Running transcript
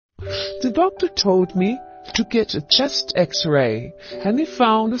The doctor told me to get a chest x-ray, and he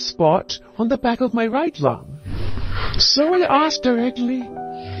found a spot on the back of my right lung. So I asked directly,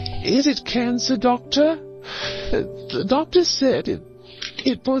 "Is it cancer, doctor?" The doctor said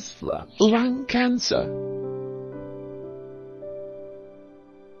it was lung cancer.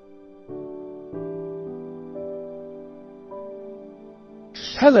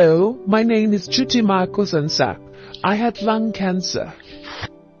 Hello, my name is Chutima Kosonsak. I had lung cancer.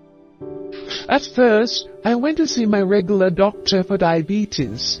 At first, I went to see my regular doctor for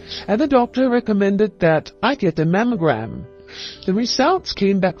diabetes, and the doctor recommended that I get a mammogram. The results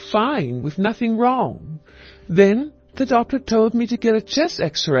came back fine, with nothing wrong. Then, the doctor told me to get a chest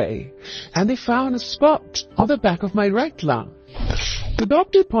x-ray, and they found a spot on the back of my right lung. The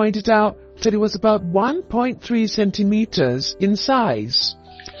doctor pointed out that it was about 1.3 centimeters in size.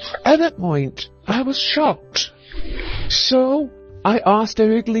 At that point, I was shocked. So, I asked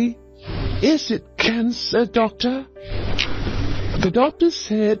directly, "Is it cancer, doctor?" The doctor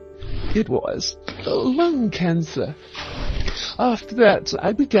said it was lung cancer. After that,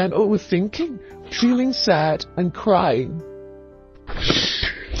 I began overthinking, feeling sad and crying.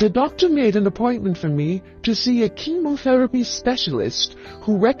 The doctor made an appointment for me to see a chemotherapy specialist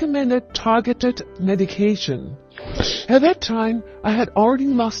who recommended targeted medication. At that time, I had already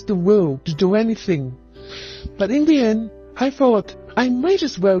lost the will to do anything. But in the end, I thought I might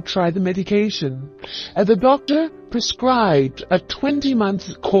as well try the medication, and the doctor prescribed a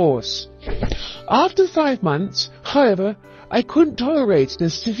 20-month course. After 5 months, however, I couldn't tolerate the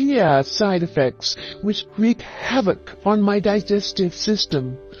severe side effects which wreak havoc on my digestive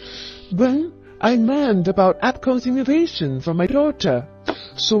system. Then I learned about APCO's innovation from my daughter,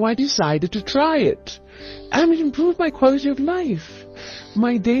 so I decided to try it, and it improved my quality of life.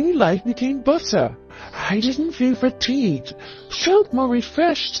 My daily life became better. I didn't feel fatigued, felt more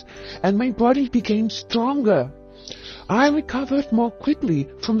refreshed, and my body became stronger. I recovered more quickly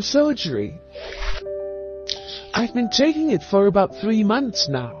from surgery. I've been taking it for about 3 months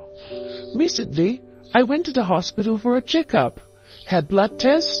now. Recently, I went to the hospital for a checkup, had blood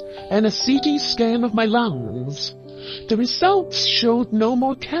tests and a CT scan of my lungs. The results showed no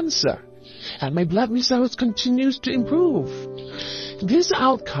more cancer, and my blood results continues to improve. This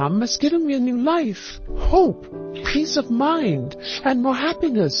outcome has given me a new life, hope, peace of mind, and more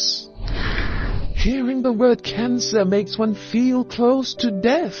happiness. Hearing the word cancer makes one feel close to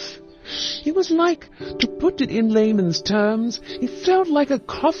death. It was like, to put it in layman's terms, it felt like a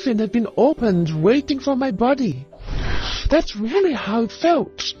coffin had been opened waiting for my body. That's really how it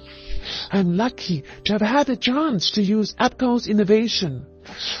felt. I'm lucky to have had a chance to use APCO's innovation.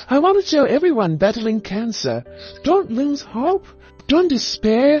 I want to tell everyone battling cancer, don't lose hope, don't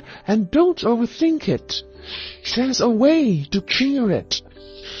despair, and don't overthink it. There's a way to cure it.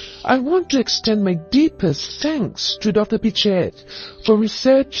 I want to extend my deepest thanks to Dr. Pichet for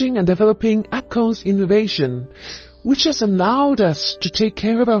researching and developing APCO's innovation, which has allowed us to take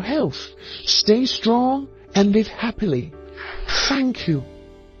care of our health, stay strong, and live happily. Thank you.